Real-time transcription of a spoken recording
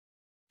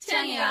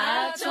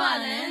짱이가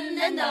좋아하는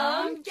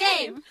랜덤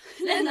게임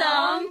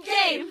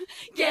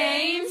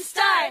게임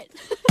스타트.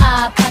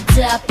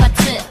 아파트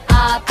아파트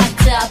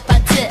아파트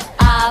아파트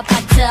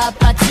아파트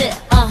아파트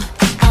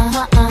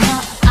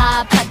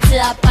아파트 아파트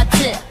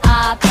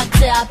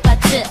아파트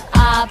아파트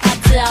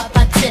아파트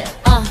아파트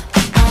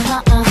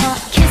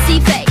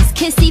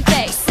kissy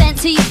face sent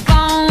to your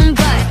phone,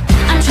 but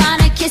I'm trying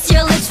to kiss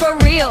your lips for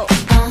real.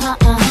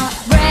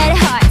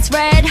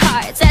 Red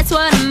hearts, that's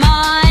what I'm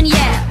on,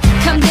 yeah.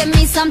 Come give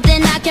me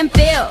something I can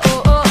feel.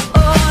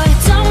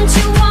 Don't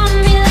you want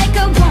me like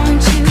I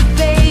want you,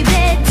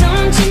 baby?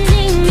 Don't you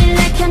need me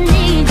like I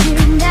need you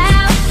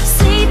now?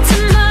 Sleep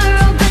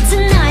tomorrow, but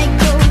tonight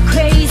go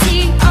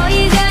crazy. All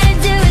you gotta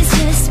do is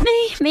just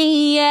meet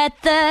me at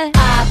the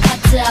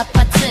아파트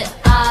아파트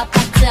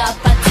아파트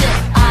아파트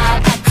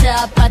아파트 아파트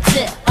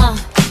아파트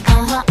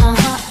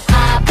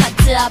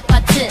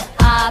아파트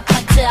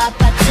아파트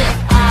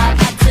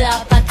아파트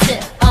아파트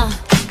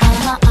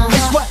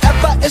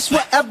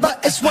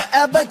It's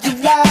whatever you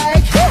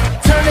like.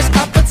 Turn this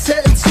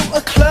opposite into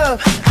a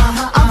club.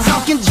 I'm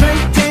talking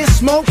drink this,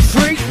 smoke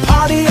free,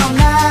 party all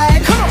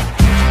night.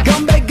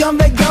 Come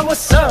back, girl,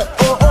 what's up?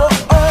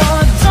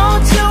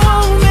 Don't you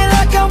want me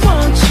like I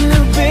want you,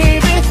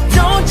 baby?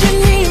 Don't you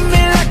need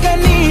me like I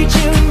need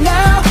you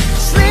now?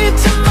 Sleep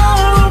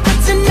tomorrow, but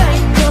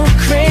tonight go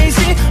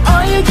crazy.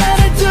 All you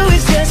gotta do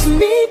is just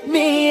meet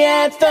me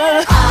at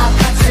the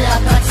아파트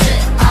아파트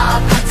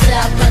아파트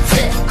아파트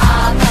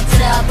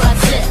아파트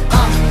아파트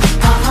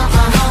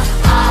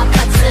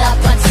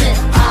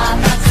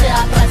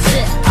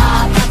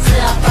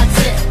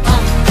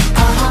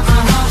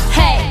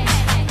Hey,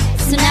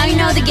 so now you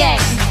know the game.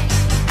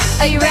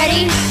 Are you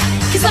ready?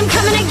 'Cause I'm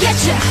coming to get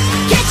you,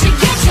 get you,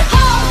 get you.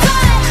 Hold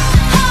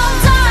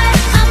on,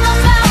 I'm on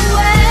my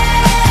way.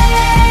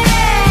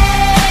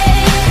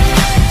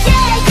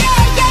 Yeah,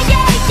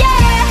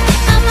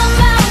 I'm on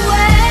my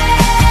way.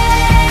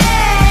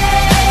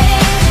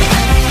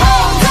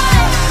 Hold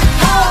on,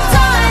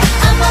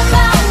 I'm on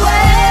my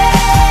way.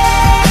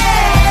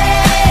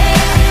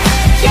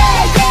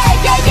 Yeah,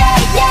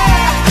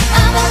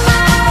 I'm on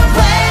my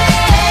way.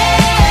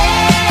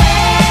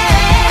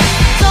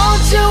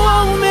 Don't you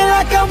want me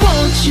like I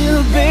want you,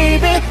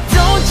 baby?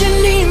 Don't you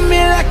need